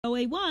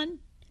VOA1,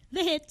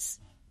 the hits.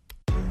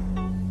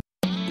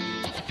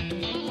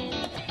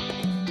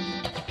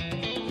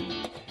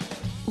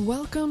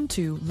 Welcome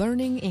to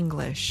Learning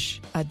English,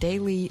 a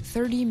daily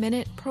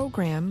 30-minute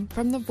program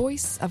from the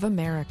Voice of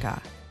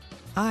America.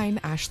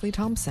 I'm Ashley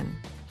Thompson.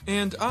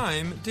 And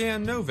I'm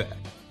Dan Novak.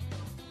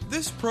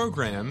 This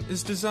program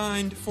is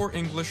designed for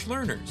English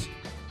learners,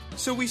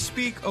 so we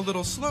speak a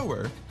little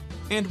slower,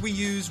 and we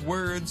use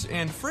words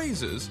and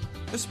phrases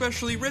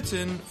especially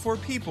written for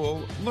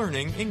people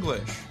learning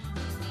English.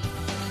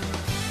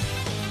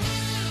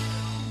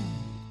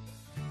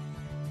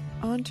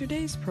 On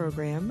today's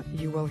program,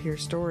 you will hear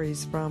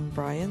stories from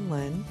Brian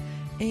Lynn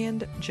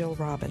and Jill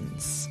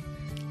Robbins.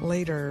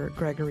 Later,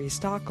 Gregory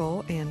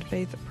Stockel and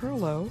Faith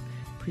Perlow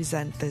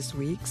present this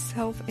week's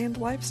Health and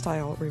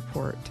Lifestyle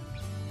Report.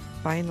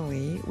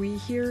 Finally, we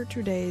hear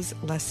today's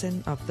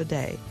Lesson of the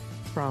Day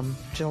from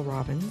Jill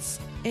Robbins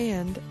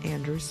and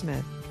Andrew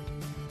Smith.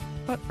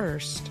 But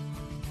first,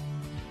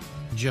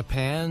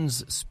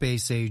 Japan's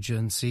space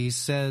agency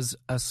says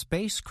a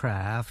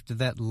spacecraft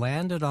that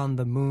landed on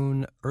the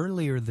moon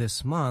earlier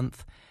this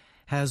month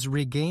has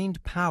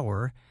regained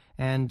power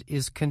and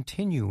is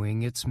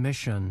continuing its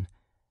mission.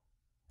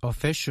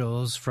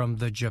 Officials from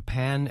the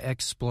Japan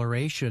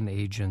Exploration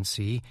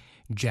Agency,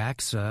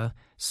 JAXA,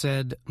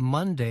 said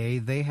Monday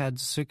they had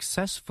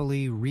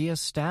successfully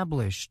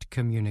re-established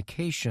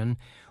communication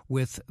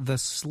with the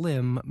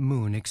SLIM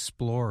moon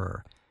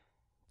explorer.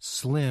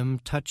 SLIM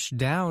touched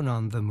down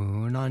on the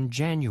moon on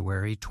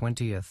January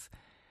 20th,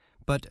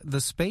 but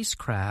the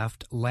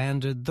spacecraft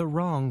landed the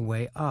wrong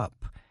way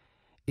up.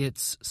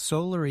 Its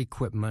solar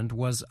equipment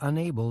was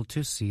unable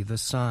to see the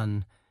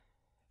sun.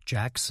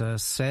 JAXA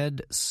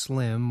said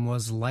SLIM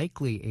was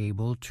likely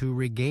able to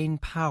regain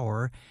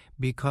power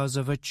because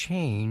of a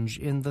change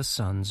in the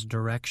sun's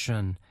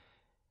direction.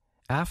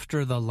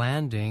 After the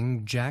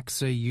landing,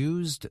 JAXA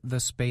used the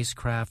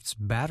spacecraft's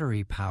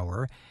battery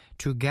power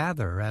to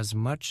gather as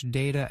much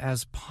data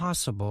as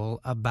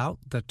possible about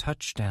the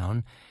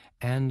touchdown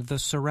and the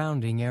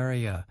surrounding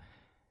area.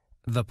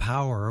 The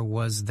power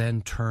was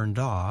then turned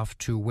off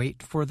to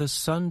wait for the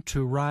sun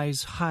to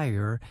rise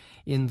higher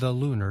in the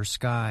lunar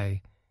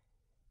sky.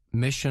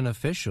 Mission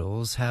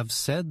officials have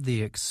said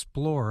the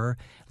explorer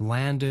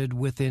landed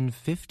within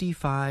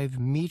 55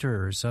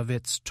 meters of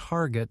its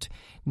target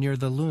near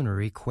the lunar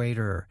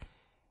equator.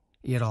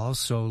 It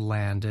also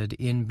landed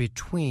in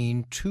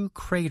between two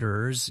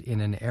craters in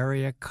an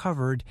area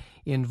covered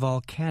in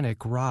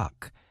volcanic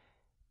rock.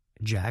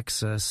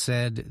 JAXA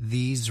said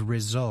these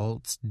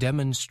results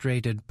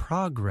demonstrated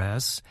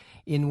progress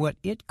in what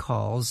it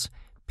calls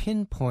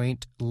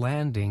pinpoint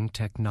landing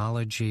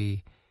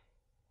technology.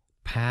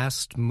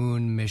 Past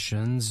moon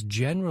missions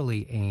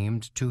generally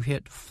aimed to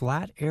hit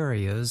flat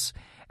areas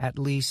at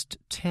least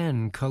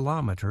 10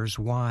 kilometers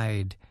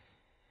wide.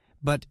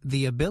 But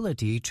the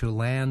ability to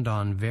land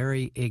on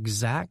very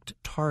exact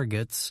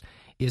targets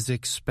is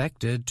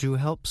expected to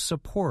help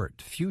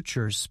support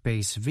future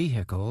space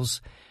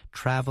vehicles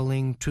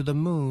traveling to the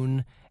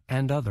moon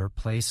and other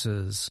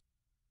places.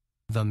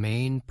 The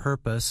main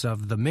purpose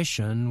of the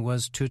mission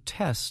was to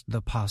test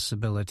the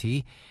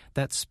possibility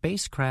that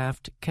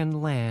spacecraft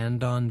can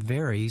land on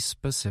very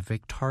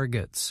specific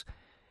targets.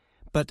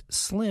 But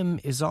SLIM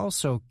is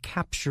also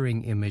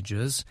capturing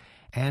images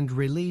and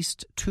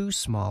released two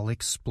small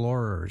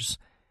explorers.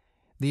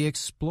 The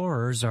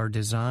explorers are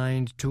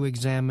designed to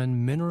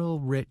examine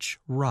mineral-rich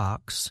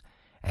rocks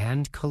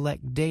and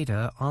collect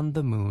data on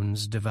the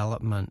moon's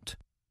development.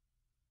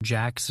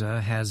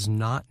 JAXA has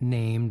not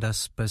named a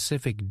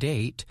specific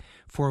date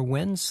for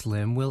when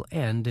SLIM will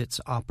end its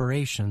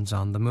operations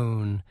on the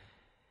moon.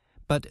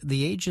 But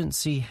the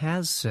agency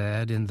has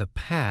said in the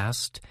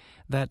past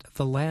that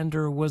the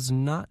lander was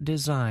not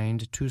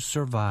designed to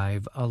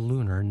survive a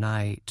lunar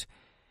night.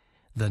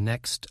 The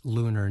next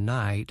lunar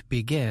night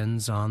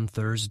begins on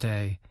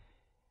Thursday.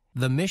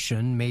 The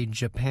mission made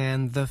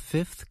Japan the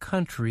fifth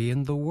country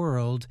in the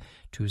world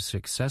to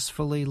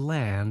successfully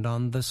land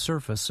on the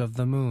surface of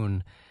the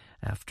moon,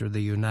 after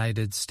the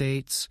United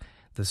States,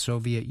 the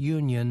Soviet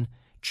Union,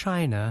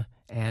 China,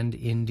 and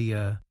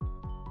India.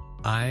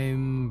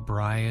 I'm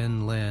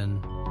Brian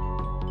Lynn.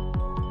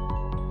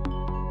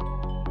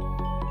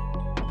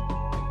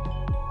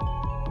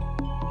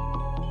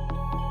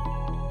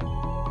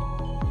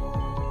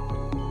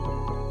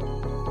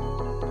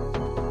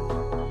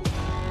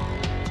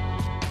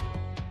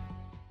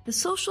 The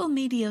social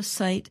media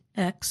site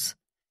X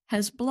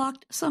has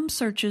blocked some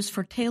searches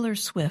for Taylor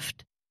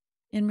Swift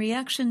in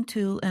reaction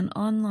to an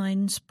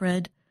online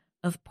spread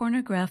of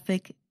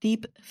pornographic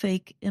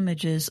deep-fake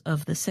images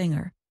of the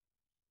singer.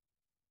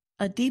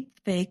 A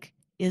deep-fake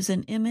is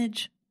an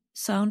image,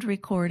 sound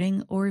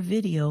recording, or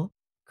video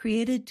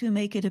created to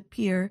make it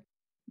appear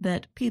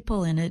that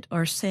people in it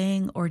are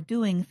saying or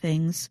doing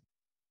things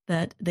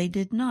that they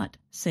did not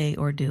say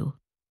or do.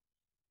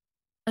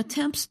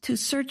 Attempts to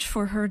search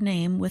for her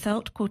name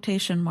without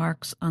quotation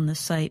marks on the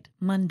site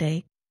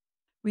Monday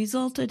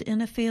resulted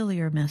in a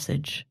failure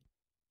message.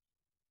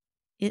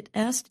 It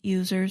asked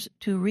users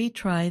to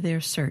retry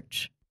their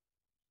search.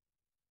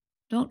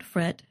 "Don't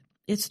fret,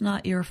 it's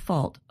not your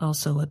fault"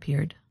 also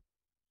appeared.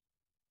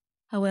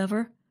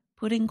 However,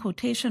 putting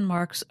quotation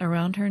marks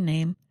around her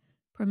name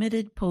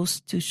permitted posts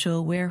to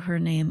show where her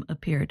name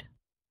appeared.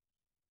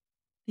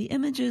 The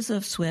images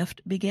of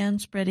Swift began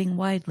spreading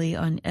widely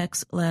on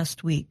X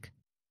last week.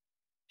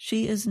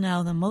 She is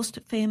now the most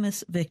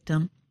famous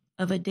victim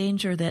of a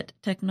danger that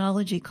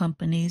technology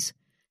companies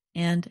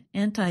and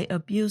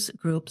anti-abuse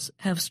groups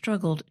have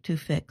struggled to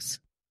fix.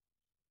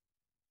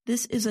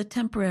 This is a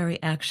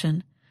temporary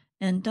action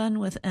and done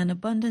with an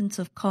abundance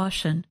of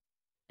caution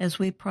as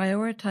we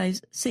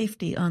prioritize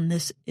safety on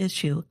this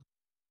issue,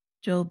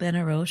 Joe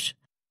Benaroche,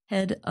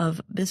 head of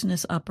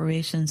business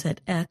operations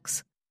at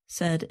X,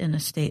 said in a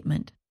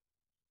statement.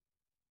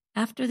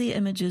 After the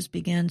images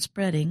began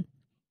spreading,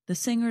 the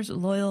singer's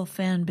loyal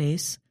fan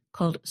base,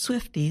 called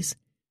Swifties,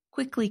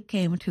 quickly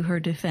came to her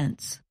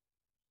defense.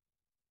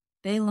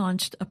 They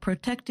launched a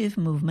protective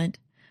movement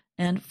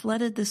and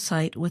flooded the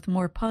site with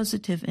more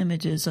positive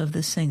images of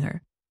the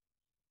singer.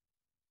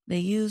 They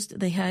used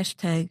the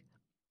hashtag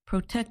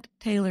Protect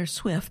Taylor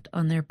Swift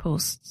on their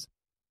posts.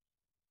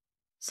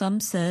 Some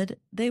said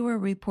they were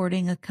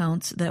reporting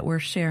accounts that were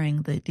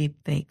sharing the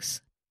deepfakes.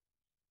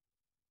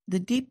 The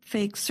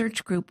deepfake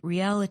search group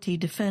Reality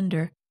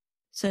Defender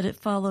said it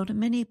followed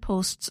many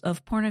posts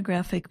of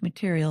pornographic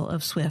material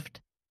of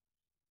Swift.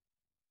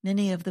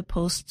 Many of the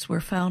posts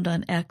were found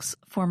on X,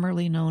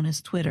 formerly known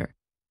as Twitter.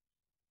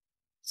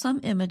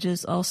 Some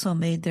images also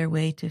made their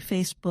way to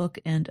Facebook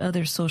and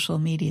other social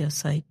media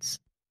sites.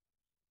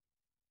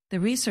 The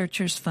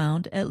researchers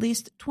found at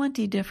least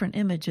 20 different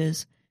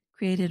images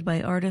created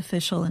by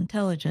artificial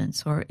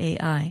intelligence, or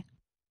AI.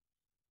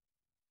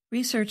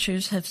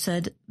 Researchers have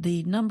said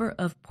the number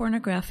of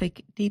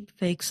pornographic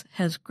deepfakes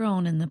has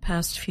grown in the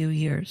past few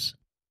years.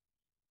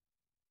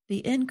 The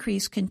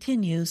increase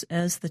continues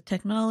as the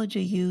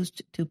technology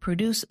used to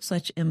produce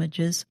such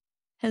images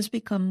has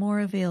become more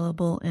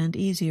available and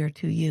easier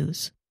to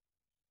use.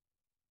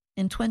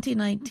 In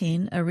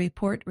 2019, a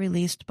report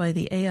released by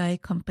the AI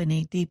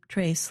company Deep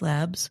Trace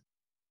Labs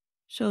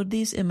showed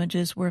these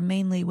images were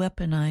mainly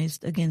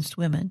weaponized against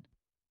women.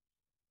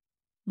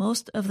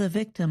 Most of the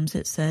victims,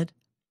 it said,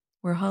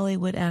 were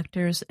Hollywood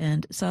actors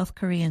and South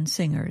Korean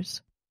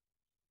singers.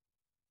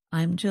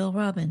 I'm Jill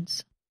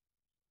Robbins.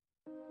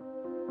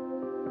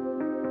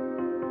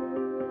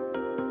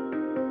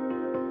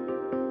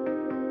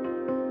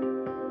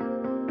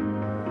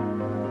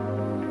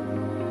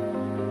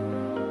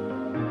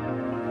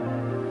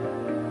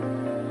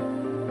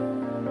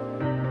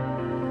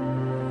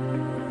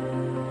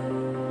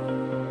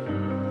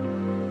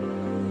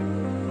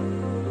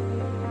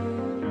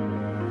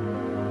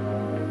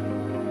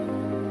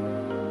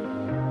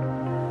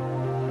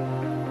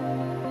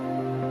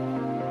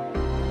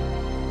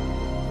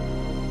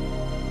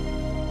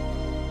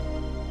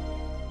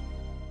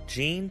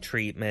 Gene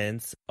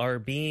treatments are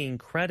being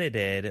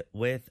credited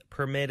with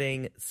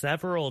permitting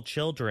several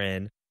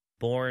children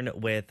born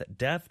with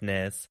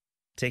deafness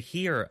to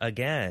hear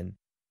again.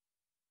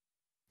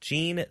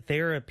 Gene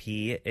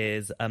therapy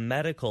is a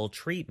medical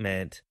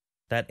treatment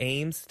that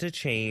aims to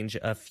change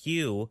a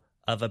few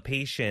of a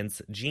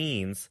patient's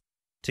genes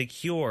to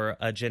cure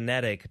a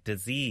genetic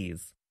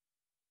disease.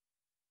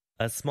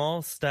 A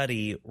small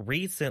study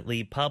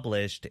recently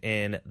published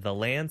in The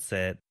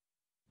Lancet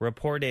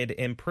reported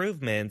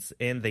improvements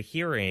in the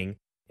hearing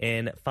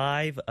in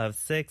 5 of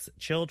 6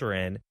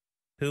 children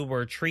who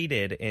were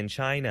treated in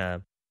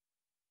China.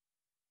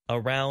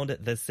 Around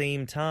the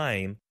same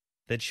time,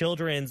 the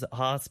Children's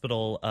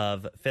Hospital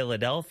of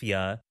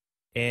Philadelphia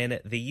in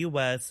the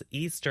U.S.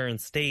 eastern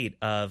state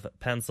of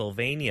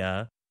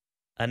Pennsylvania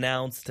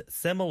announced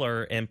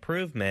similar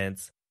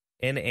improvements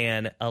in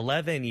an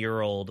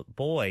 11-year-old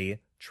boy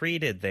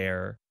treated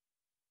there.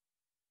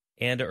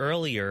 And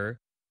earlier,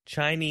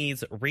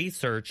 Chinese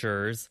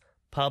researchers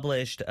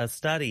published a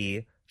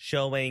study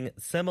showing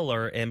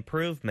similar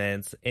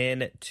improvements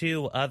in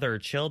 2 other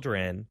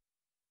children.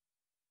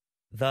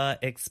 The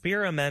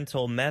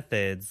experimental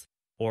methods,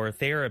 or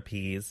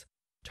therapies,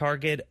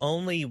 target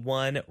only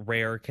one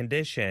rare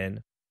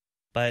condition,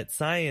 but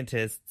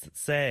scientists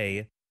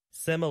say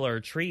similar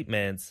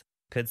treatments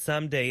could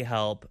someday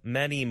help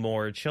many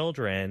more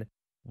children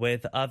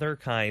with other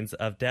kinds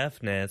of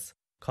deafness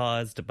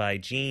caused by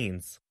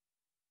genes.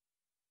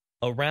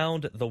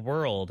 Around the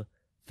world,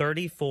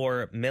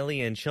 34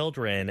 million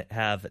children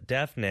have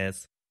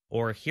deafness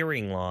or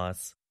hearing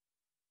loss.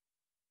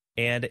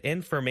 And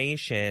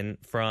information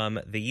from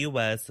the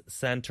U.S.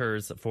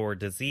 Centers for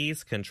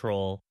Disease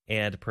Control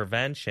and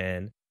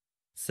Prevention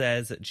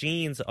says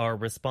genes are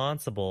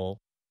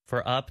responsible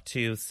for up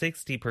to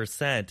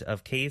 60%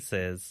 of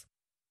cases.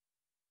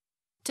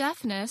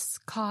 Deafness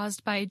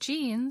caused by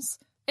genes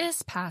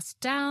is passed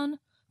down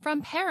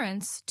from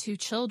parents to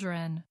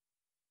children.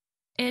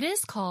 It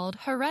is called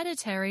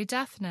hereditary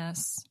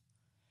deafness.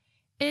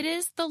 It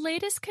is the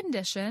latest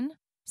condition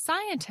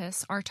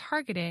scientists are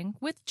targeting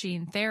with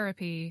gene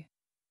therapy.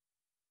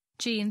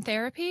 Gene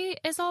therapy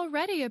is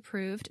already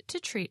approved to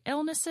treat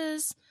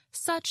illnesses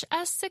such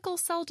as sickle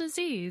cell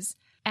disease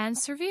and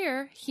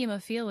severe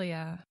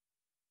hemophilia.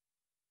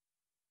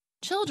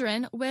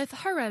 Children with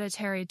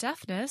hereditary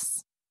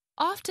deafness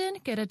often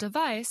get a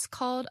device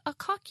called a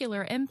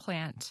cochlear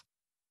implant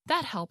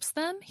that helps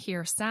them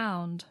hear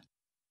sound.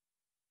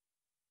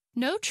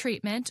 No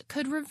treatment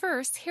could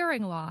reverse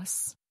hearing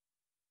loss.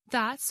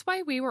 That's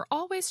why we were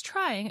always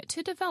trying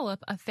to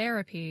develop a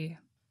therapy,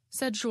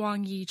 said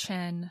Zhuangyi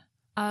Chen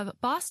of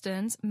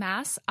Boston's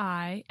Mass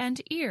Eye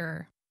and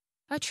Ear,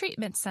 a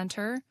treatment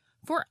center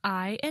for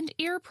eye and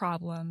ear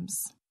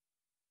problems.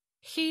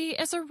 He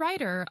is a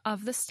writer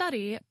of the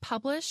study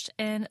published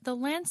in The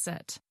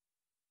Lancet.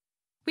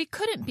 We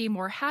couldn't be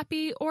more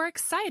happy or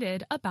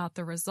excited about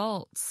the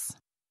results.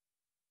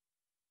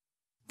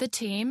 The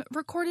team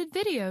recorded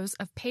videos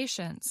of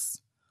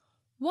patients.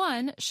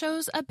 One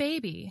shows a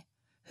baby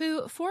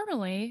who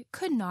formerly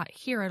could not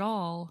hear at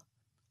all,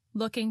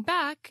 looking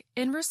back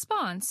in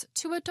response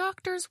to a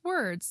doctor's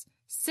words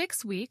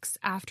 6 weeks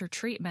after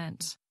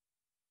treatment.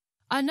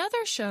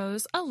 Another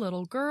shows a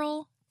little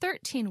girl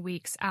 13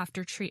 weeks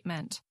after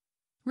treatment,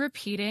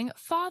 repeating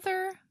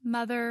father,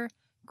 mother,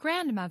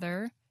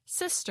 grandmother,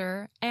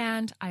 sister,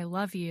 and I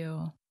love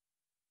you.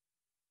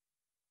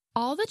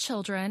 All the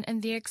children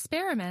in the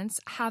experiments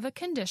have a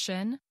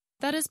condition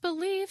that is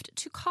believed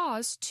to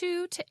cause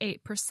 2 to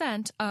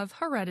 8% of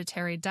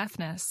hereditary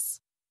deafness.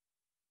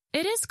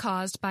 It is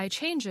caused by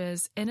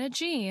changes in a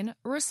gene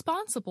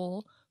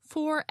responsible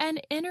for an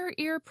inner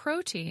ear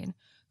protein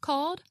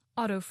called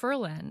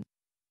otofurlin,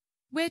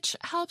 which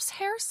helps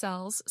hair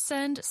cells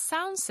send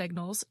sound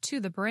signals to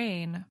the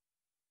brain.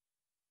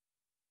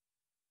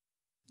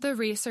 The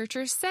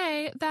researchers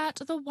say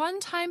that the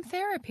one-time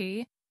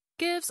therapy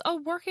gives a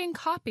working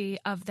copy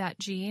of that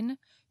gene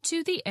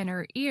to the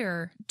inner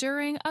ear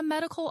during a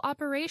medical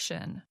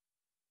operation.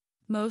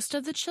 Most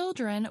of the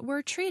children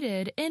were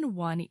treated in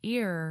one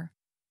ear,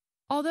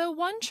 although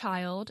one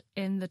child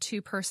in the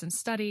 2-person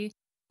study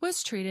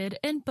was treated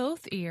in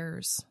both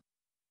ears.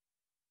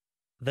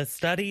 The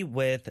study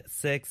with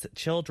 6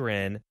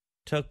 children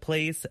took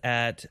place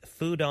at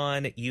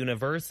Fudan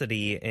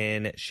University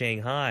in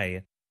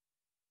Shanghai.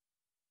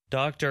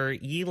 Dr.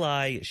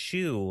 Eli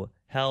Xu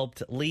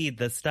helped lead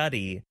the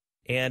study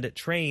and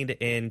trained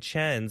in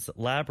Chen's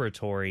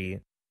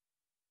laboratory.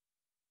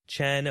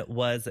 Chen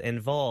was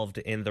involved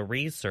in the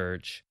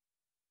research.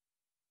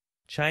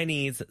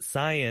 Chinese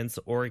science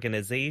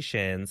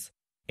organizations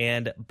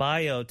and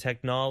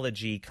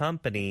biotechnology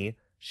company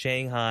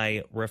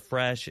Shanghai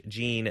Refresh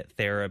Gene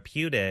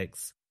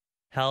Therapeutics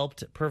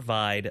helped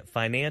provide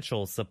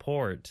financial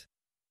support.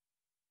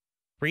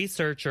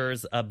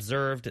 Researchers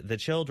observed the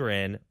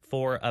children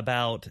for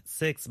about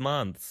 6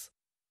 months.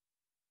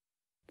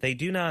 They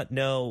do not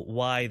know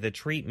why the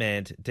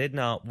treatment did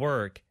not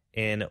work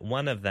in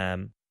one of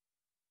them.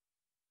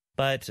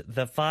 But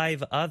the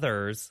 5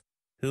 others,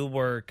 who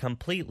were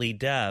completely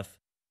deaf,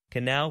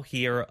 can now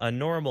hear a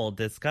normal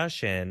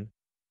discussion,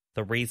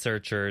 the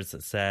researchers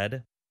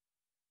said.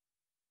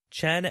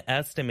 Chen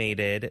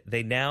estimated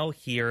they now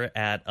hear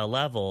at a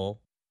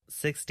level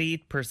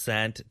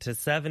 60% to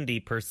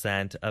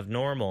 70% of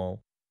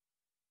normal.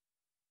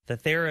 The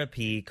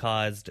therapy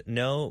caused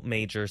no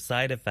major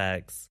side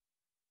effects.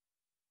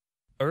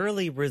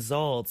 Early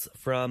results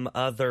from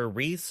other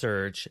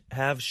research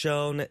have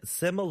shown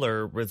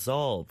similar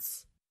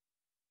results.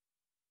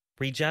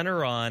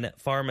 Regeneron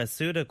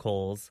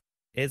Pharmaceuticals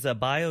is a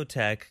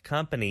biotech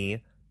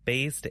company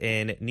based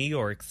in New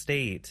York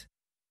State.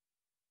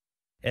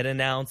 It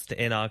announced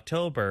in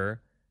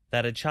October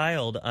that a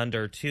child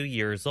under 2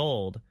 years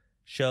old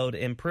showed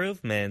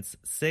improvements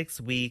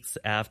 6 weeks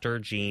after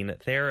gene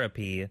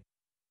therapy.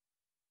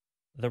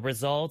 The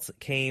results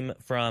came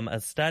from a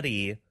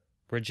study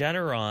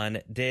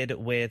Regeneron did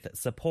with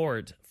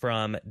support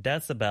from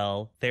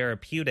Decibel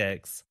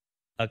Therapeutics,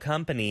 a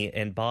company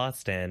in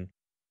Boston.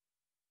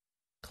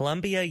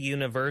 Columbia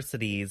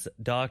University's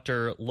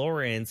Dr.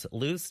 Lawrence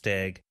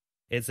Lustig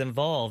is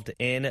involved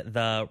in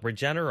the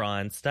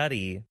Regeneron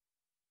study.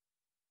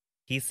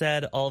 He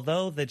said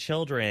although the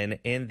children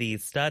in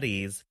these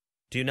studies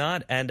do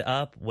not end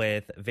up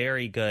with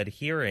very good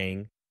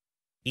hearing,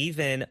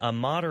 even a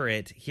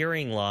moderate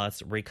hearing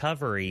loss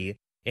recovery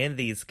in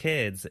these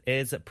kids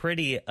is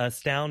pretty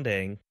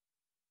astounding.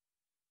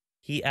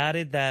 He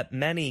added that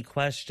many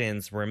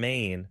questions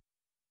remain.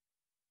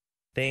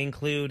 They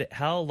include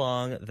how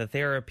long the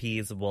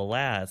therapies will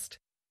last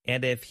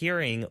and if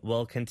hearing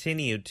will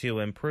continue to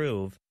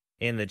improve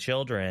in the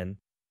children.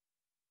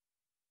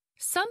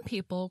 Some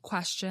people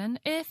question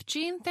if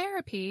gene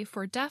therapy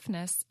for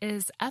deafness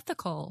is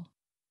ethical.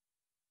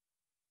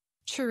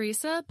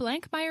 Teresa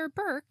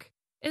Blankmeyer-Burke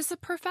is a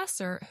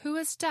professor who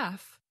is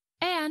deaf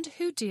and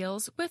who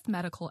deals with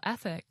medical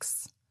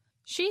ethics.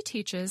 She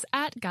teaches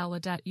at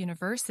Gallaudet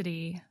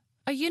University,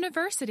 a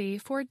university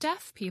for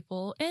deaf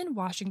people in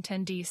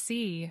Washington,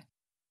 D.C.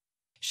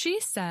 She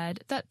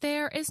said that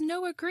there is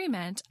no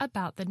agreement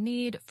about the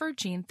need for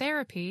gene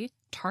therapy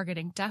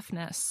targeting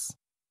deafness.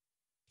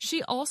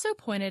 She also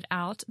pointed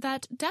out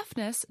that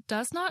deafness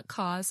does not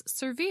cause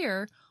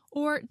severe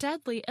or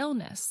deadly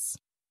illness.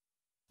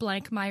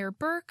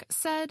 Blankmeyer-Burke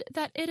said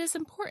that it is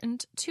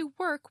important to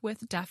work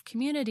with deaf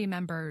community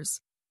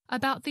members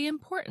about the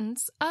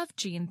importance of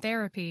gene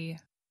therapy.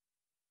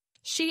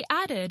 She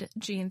added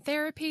gene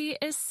therapy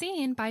is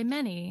seen by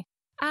many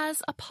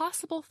as a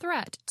possible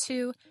threat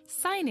to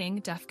signing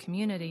deaf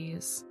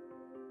communities.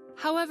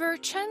 However,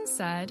 Chen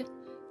said,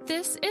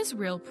 this is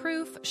real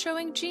proof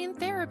showing gene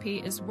therapy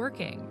is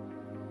working.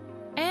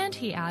 And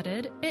he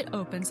added, it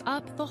opens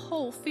up the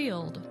whole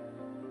field.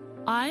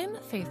 I'm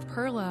Faith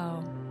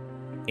Perlow.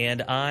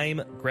 And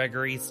I'm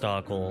Gregory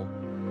Stockel.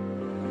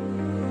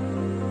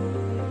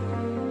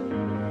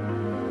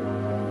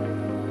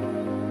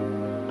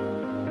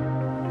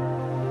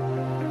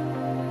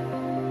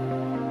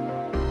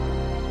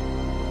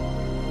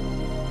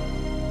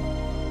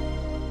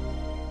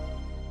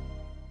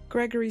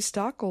 Gregory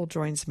Stockel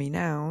joins me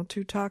now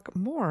to talk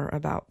more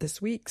about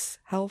this week's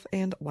Health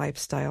and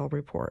Lifestyle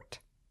Report.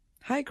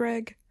 Hi,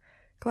 Greg.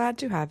 Glad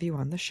to have you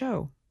on the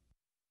show.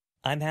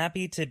 I'm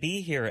happy to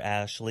be here,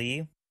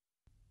 Ashley.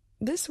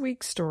 This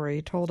week's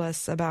story told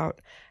us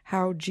about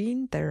how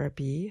gene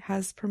therapy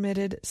has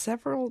permitted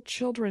several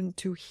children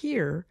to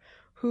hear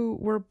who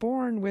were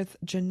born with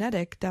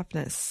genetic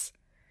deafness.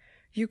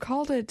 You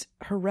called it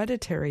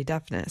hereditary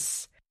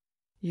deafness.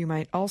 You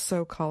might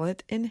also call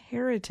it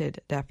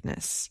inherited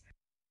deafness.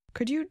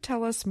 Could you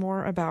tell us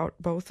more about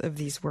both of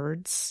these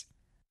words?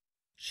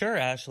 Sure,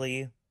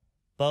 Ashley.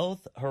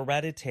 Both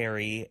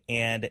hereditary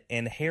and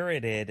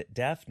inherited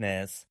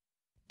deafness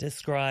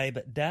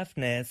describe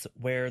deafness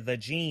where the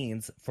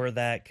genes for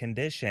that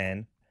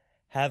condition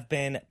have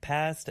been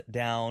passed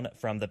down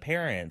from the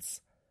parents.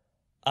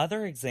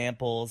 Other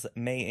examples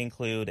may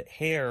include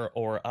hair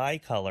or eye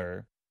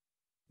color.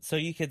 So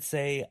you could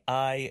say,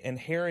 I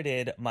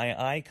inherited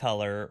my eye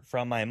color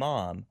from my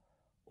mom,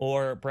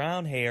 or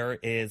brown hair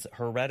is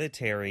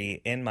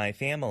hereditary in my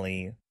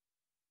family.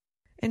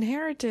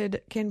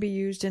 Inherited can be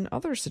used in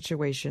other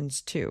situations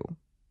too.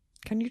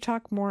 Can you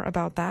talk more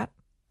about that?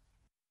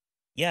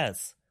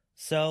 Yes.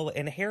 So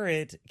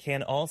inherit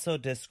can also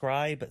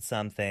describe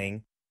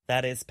something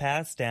that is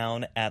passed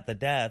down at the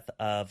death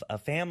of a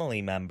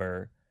family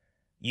member.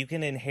 You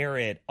can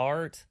inherit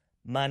art,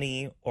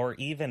 money, or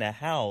even a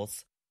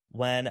house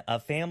when a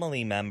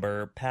family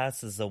member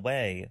passes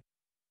away.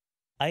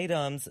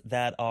 Items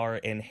that are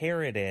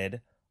inherited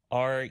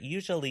are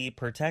usually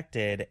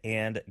protected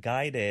and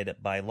guided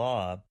by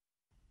law.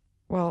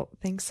 Well,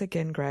 thanks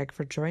again, Greg,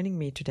 for joining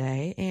me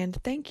today, and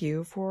thank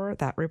you for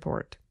that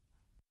report.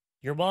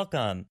 You're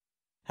welcome.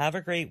 Have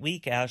a great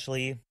week,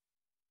 Ashley.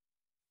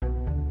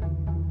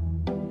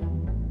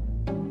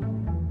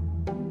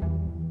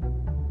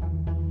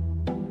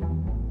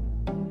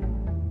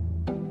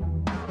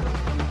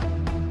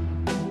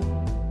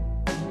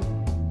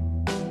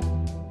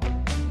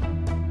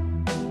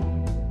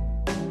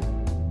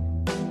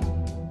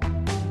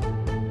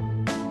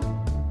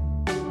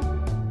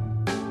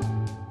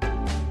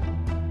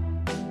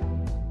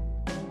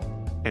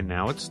 And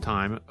now it's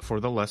time for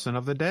the lesson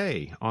of the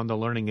day on the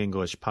Learning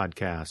English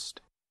podcast.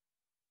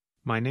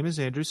 My name is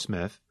Andrew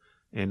Smith,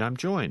 and I'm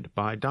joined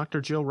by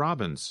Dr. Jill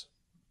Robbins.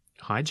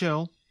 Hi,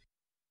 Jill.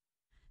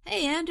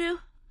 Hey, Andrew.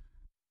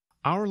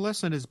 Our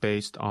lesson is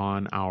based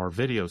on our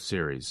video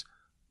series,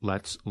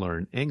 Let's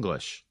Learn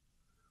English.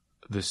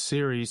 The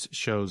series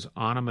shows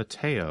Anna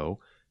Mateo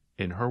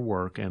in her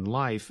work and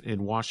life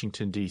in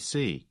Washington,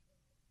 D.C.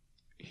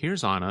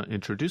 Here's Anna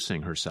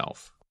introducing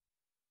herself.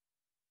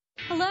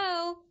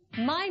 Hello,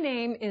 my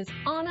name is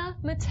Anna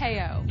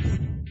Mateo.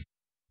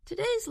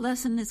 Today's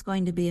lesson is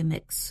going to be a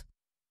mix.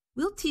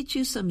 We'll teach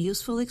you some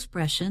useful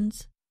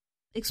expressions,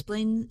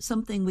 explain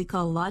something we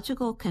call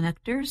logical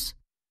connectors,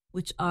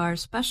 which are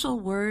special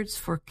words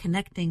for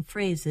connecting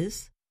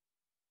phrases,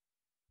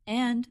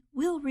 and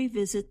we'll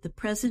revisit the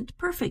present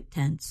perfect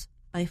tense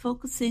by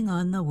focusing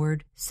on the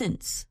word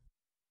since.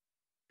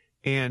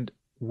 And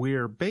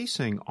we're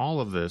basing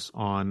all of this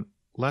on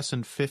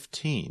Lesson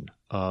 15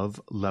 of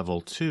Level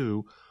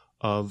 2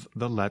 of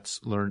the Let's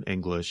Learn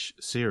English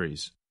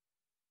series.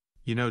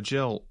 You know,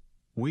 Jill,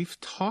 we've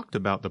talked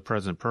about the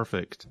present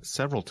perfect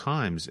several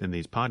times in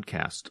these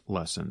podcast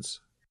lessons.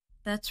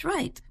 That's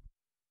right.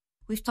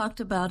 We've talked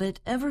about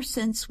it ever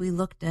since we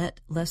looked at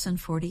Lesson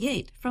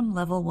 48 from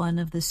Level 1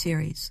 of the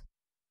series.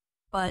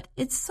 But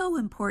it's so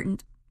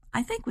important,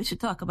 I think we should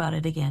talk about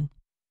it again.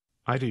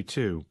 I do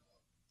too.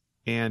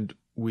 And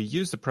we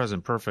use the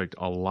present perfect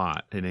a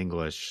lot in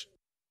English.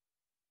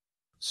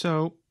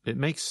 So it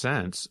makes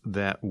sense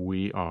that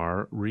we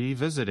are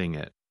revisiting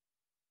it.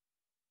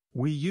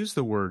 We use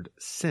the word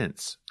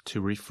since to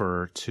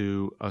refer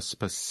to a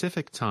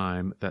specific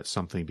time that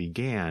something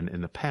began in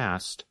the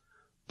past,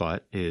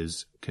 but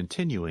is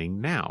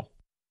continuing now.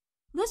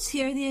 Let's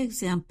hear the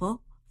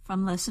example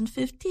from Lesson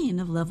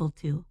 15 of Level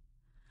 2.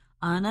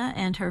 Anna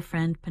and her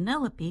friend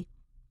Penelope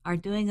are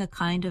doing a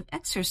kind of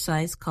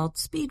exercise called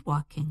speed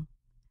walking.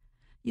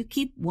 You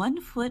keep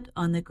one foot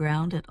on the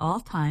ground at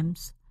all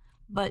times,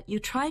 but you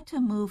try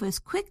to move as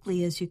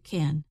quickly as you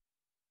can.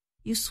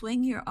 You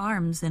swing your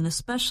arms in a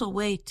special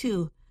way,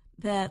 too,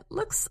 that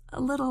looks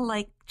a little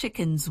like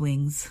chicken's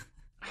wings.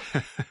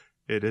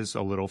 It is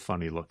a little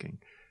funny looking.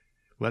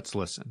 Let's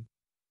listen.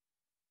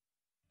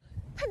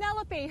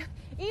 Penelope,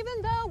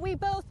 even though we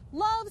both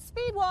love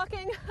speed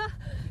walking,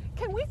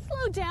 can we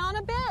slow down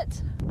a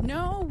bit?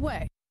 No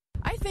way.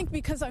 I think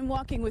because I'm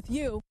walking with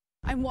you,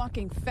 I'm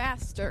walking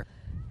faster.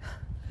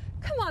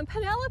 Come on,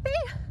 Penelope.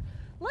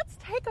 Let's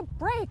take a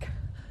break.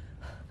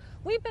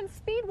 We've been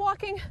speed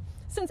walking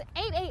since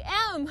 8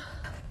 a.m.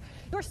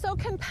 You're so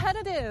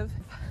competitive.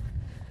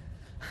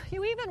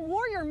 You even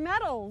wore your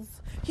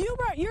medals. You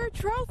brought your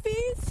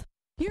trophies.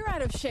 You're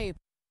out of shape.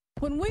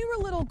 When we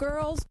were little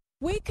girls,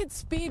 we could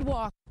speed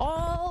walk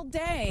all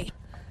day.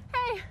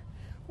 Hey,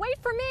 wait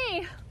for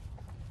me.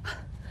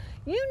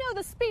 You know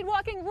the speed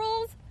walking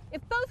rules.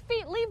 If both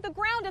feet leave the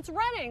ground, it's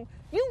running.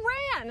 You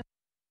ran.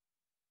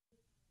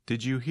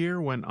 Did you hear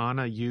when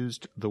Anna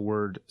used the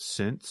word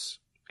since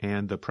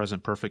and the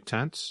present perfect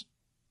tense?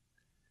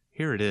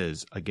 Here it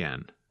is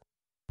again.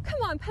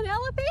 Come on,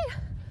 Penelope.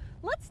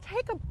 Let's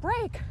take a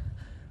break.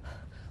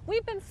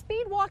 We've been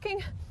speed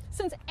walking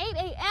since 8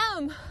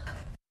 a.m.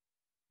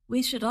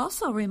 We should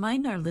also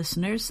remind our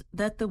listeners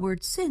that the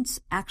word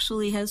since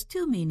actually has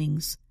two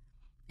meanings.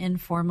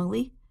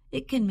 Informally,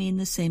 it can mean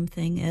the same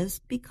thing as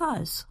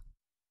because.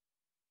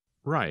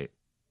 Right.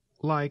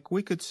 Like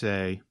we could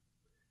say,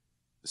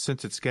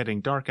 since it's getting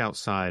dark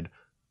outside,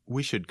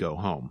 we should go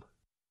home.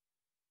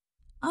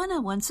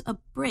 Anna wants a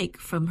break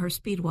from her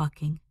speed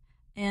walking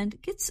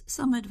and gets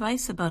some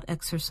advice about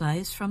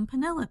exercise from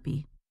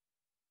Penelope.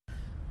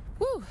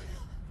 Whew,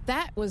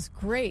 that was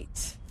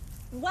great.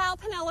 Wow,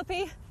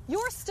 Penelope,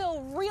 you're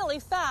still really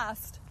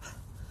fast.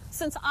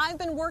 Since I've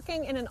been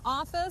working in an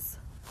office,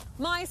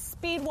 my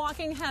speed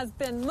walking has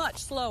been much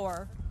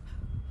slower.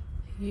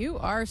 You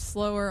are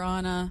slower,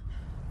 Anna.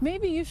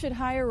 Maybe you should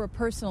hire a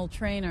personal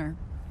trainer.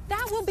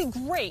 That will be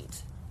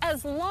great,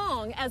 as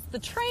long as the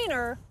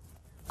trainer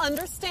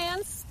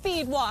understands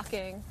speed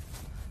walking.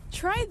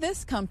 Try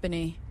this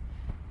company.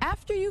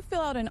 After you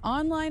fill out an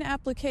online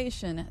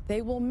application,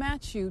 they will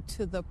match you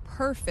to the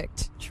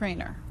perfect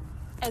trainer.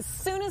 As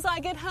soon as I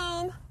get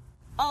home,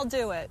 I'll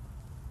do it.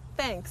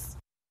 Thanks.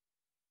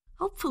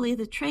 Hopefully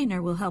the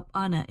trainer will help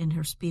Anna in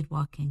her speed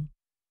walking.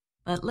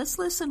 But let's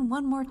listen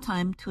one more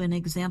time to an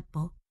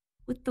example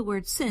with the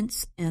word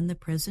since and the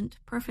present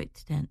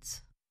perfect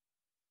tense.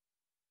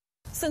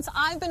 Since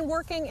I've been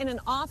working in an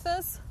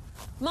office,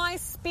 my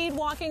speed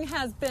walking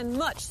has been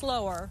much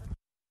slower.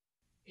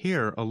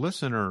 Here, a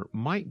listener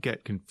might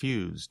get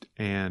confused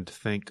and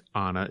think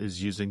Anna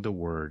is using the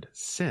word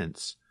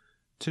since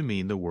to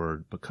mean the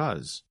word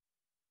because.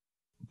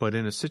 But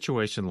in a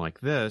situation like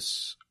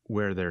this,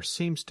 where there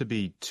seems to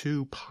be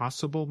two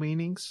possible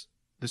meanings,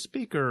 the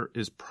speaker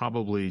is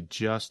probably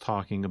just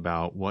talking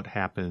about what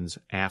happens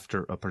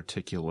after a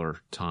particular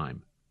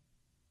time.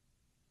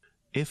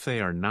 If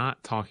they are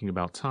not talking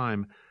about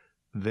time,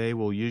 they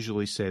will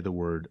usually say the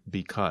word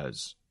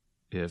because,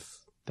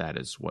 if that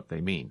is what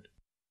they mean.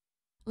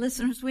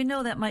 Listeners, we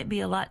know that might be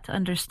a lot to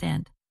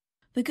understand.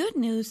 The good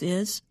news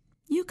is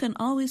you can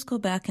always go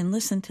back and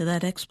listen to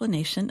that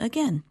explanation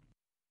again.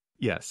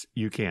 Yes,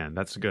 you can.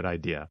 That's a good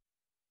idea.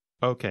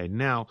 Okay,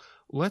 now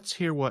let's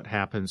hear what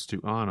happens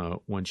to Anna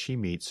when she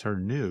meets her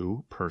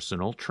new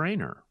personal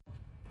trainer.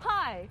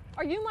 Hi,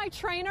 are you my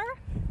trainer?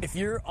 If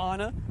you're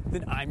Anna,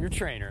 then I'm your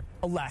trainer,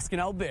 Alaskan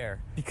Owlbear.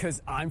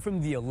 Because I'm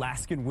from the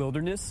Alaskan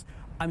wilderness,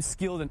 I'm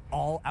skilled in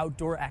all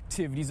outdoor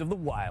activities of the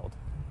wild.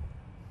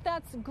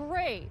 That's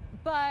great,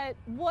 but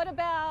what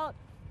about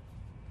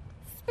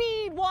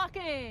speed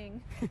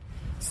walking?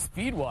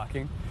 Speed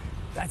walking?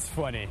 That's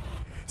funny.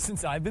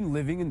 Since I've been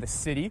living in the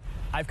city,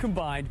 I've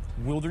combined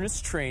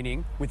wilderness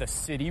training with a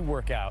city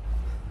workout.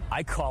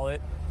 I call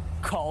it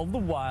Call of the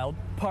Wild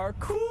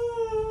Parkour.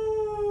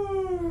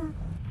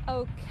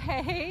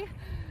 Okay,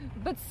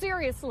 but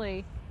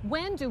seriously,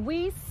 when do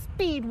we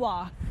speed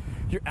walk?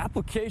 Your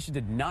application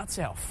did not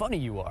say how funny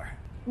you are.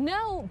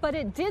 No, but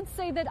it did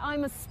say that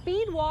I'm a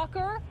speed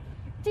walker.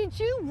 Did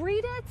you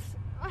read it?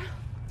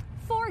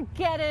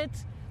 Forget it.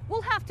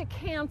 We'll have to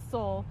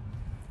cancel.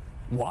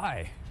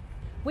 Why?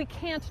 We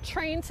can't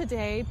train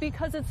today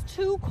because it's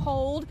too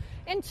cold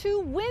and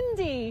too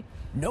windy.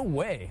 No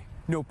way.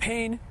 No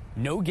pain,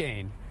 no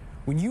gain.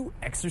 When you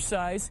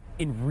exercise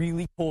in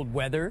really cold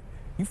weather,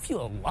 you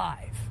feel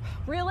alive.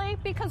 Really?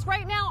 Because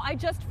right now I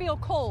just feel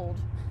cold.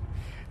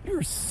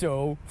 You're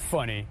so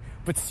funny.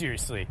 But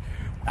seriously,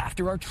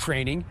 after our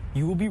training,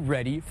 you will be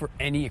ready for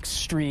any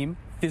extreme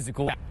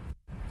physical.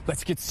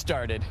 Let's get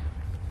started.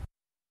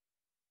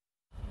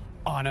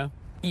 Anna,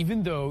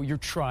 even though you're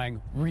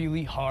trying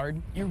really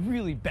hard, you're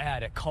really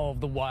bad at Call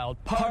of the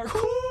Wild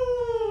Parkour.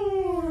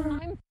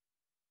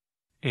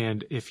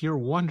 And if you're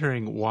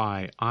wondering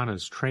why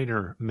Anna's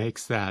trainer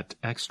makes that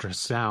extra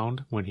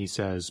sound when he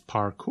says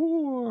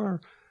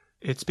parkour,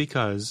 it's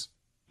because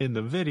in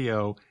the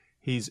video,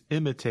 he's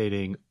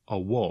imitating a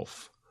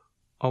wolf,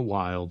 a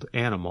wild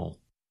animal.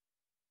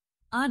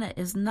 Anna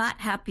is not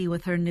happy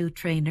with her new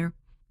trainer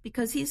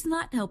because he's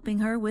not helping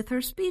her with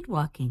her speed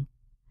walking.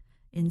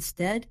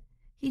 Instead,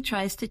 he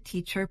tries to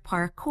teach her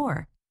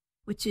parkour,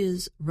 which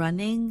is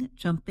running,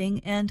 jumping,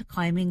 and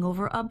climbing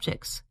over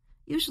objects,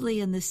 usually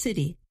in the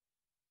city.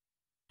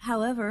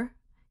 However,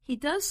 he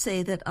does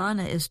say that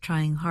Anna is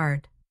trying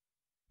hard.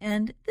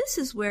 And this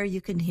is where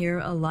you can hear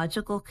a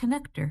logical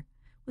connector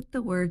with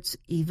the words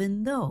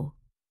even though.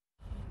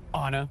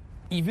 Anna,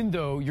 even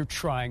though you're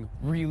trying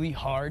really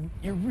hard,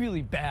 you're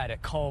really bad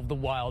at Call of the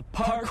Wild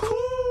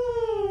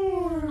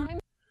parkour.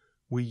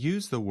 We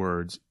use the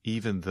words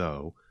even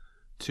though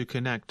to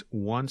connect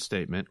one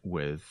statement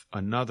with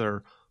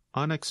another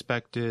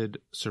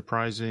unexpected,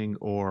 surprising,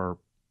 or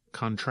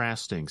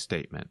contrasting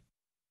statement.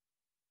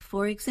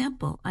 For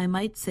example, I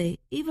might say,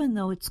 even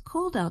though it's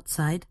cold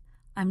outside,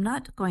 I'm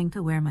not going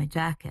to wear my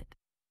jacket.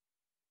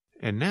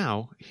 And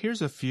now,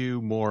 here's a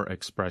few more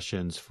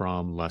expressions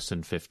from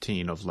Lesson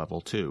 15 of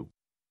Level 2.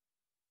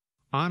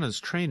 Anna's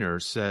trainer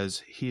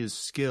says he is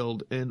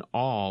skilled in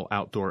all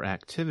outdoor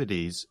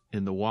activities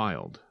in the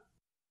wild.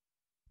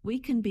 We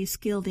can be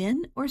skilled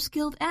in or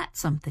skilled at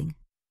something.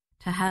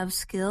 To have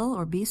skill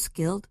or be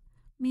skilled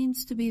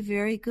means to be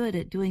very good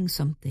at doing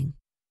something.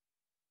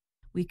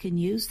 We can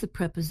use the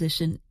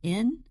preposition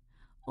in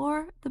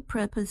or the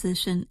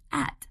preposition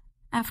at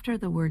after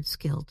the word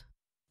skilled.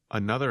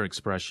 Another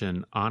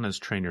expression Anna's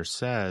trainer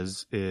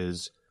says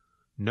is,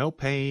 no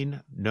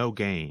pain, no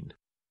gain.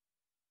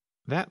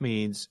 That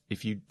means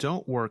if you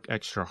don't work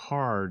extra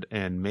hard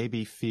and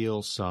maybe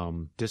feel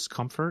some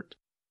discomfort,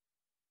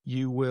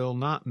 you will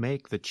not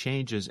make the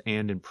changes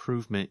and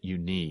improvement you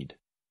need.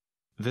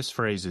 This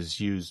phrase is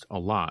used a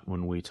lot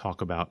when we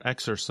talk about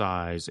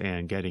exercise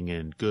and getting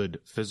in good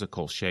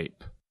physical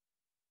shape.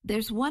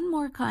 There's one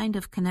more kind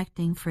of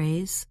connecting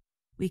phrase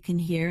we can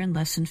hear in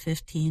Lesson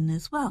 15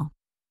 as well.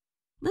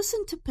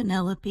 Listen to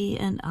Penelope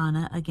and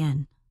Anna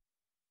again.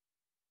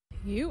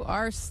 You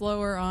are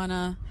slower,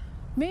 Anna.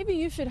 Maybe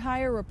you should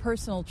hire a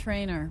personal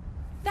trainer.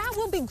 That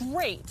will be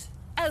great,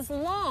 as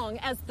long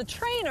as the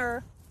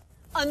trainer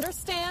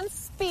understands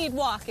speed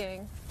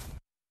walking.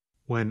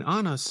 When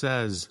Anna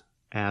says,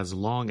 as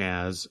long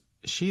as,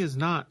 she is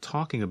not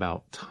talking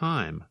about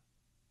time.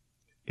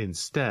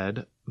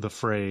 Instead, the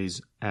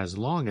phrase, as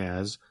long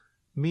as,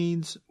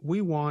 means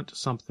we want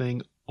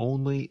something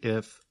only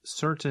if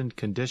certain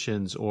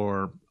conditions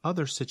or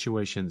other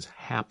situations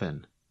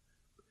happen.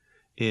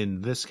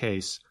 In this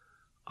case,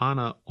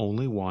 Anna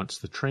only wants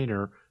the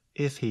trainer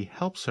if he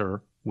helps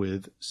her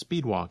with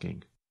speed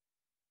walking.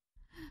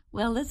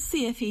 Well, let's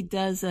see if he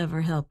does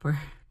ever help her.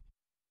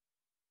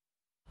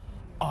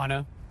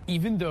 Anna,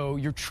 even though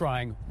you're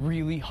trying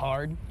really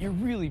hard, you're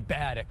really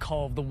bad at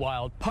Call of the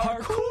Wild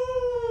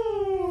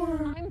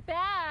parkour. I'm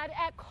bad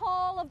at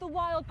Call of the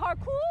Wild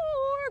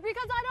parkour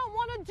because I don't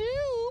want to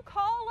do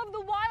Call of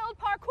the Wild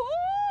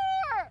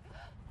parkour.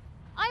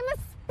 I'm a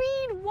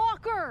speed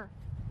walker.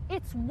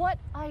 It's what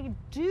I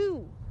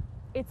do.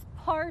 It's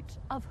part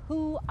of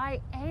who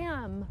I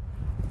am.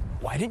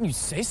 Why didn't you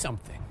say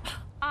something?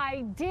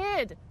 I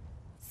did.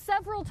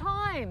 Several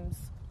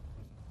times.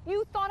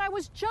 You thought I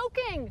was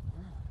joking.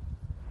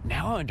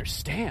 Now I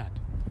understand.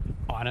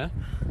 Anna,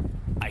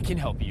 I can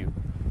help you.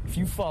 If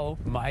you follow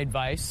my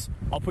advice,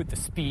 I'll put the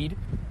speed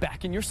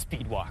back in your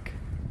speed walk.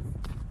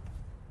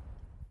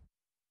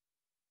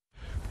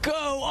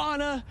 Go,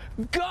 Anna!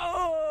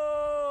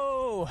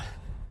 Go!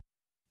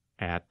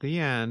 At the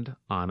end,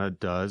 Anna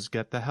does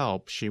get the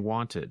help she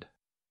wanted.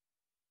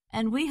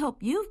 And we hope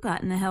you've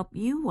gotten the help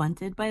you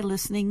wanted by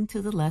listening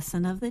to the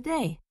lesson of the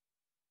day.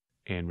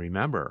 And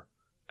remember,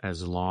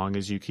 as long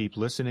as you keep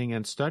listening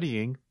and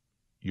studying,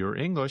 your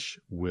English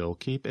will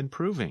keep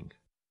improving.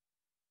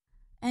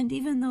 And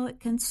even though it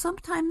can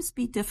sometimes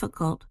be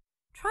difficult,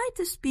 try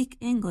to speak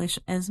English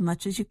as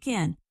much as you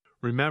can.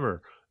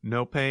 Remember,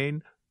 no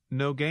pain,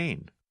 no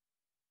gain.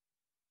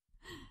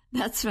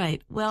 That's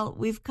right. Well,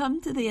 we've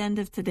come to the end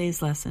of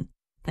today's lesson.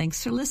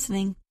 Thanks for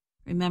listening.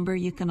 Remember,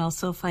 you can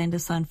also find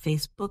us on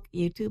Facebook,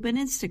 YouTube, and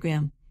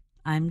Instagram.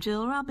 I'm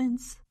Jill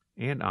Robbins.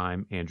 And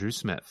I'm Andrew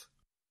Smith.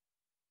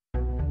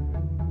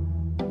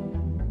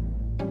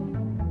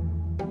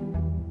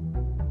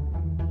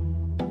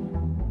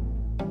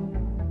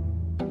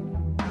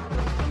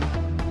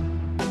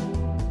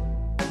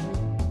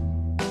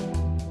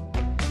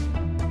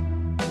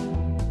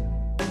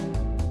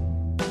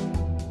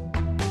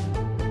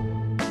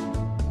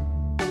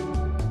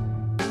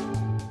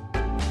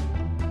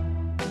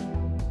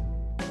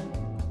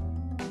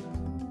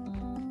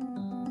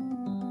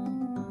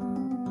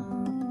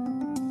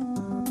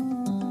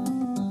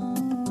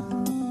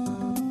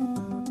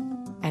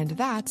 And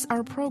that's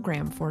our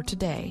program for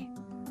today.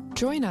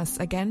 Join us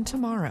again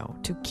tomorrow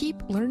to keep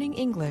learning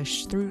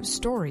English through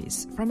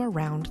stories from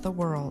around the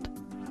world.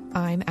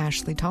 I'm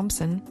Ashley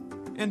Thompson.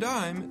 And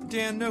I'm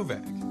Dan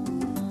Novak.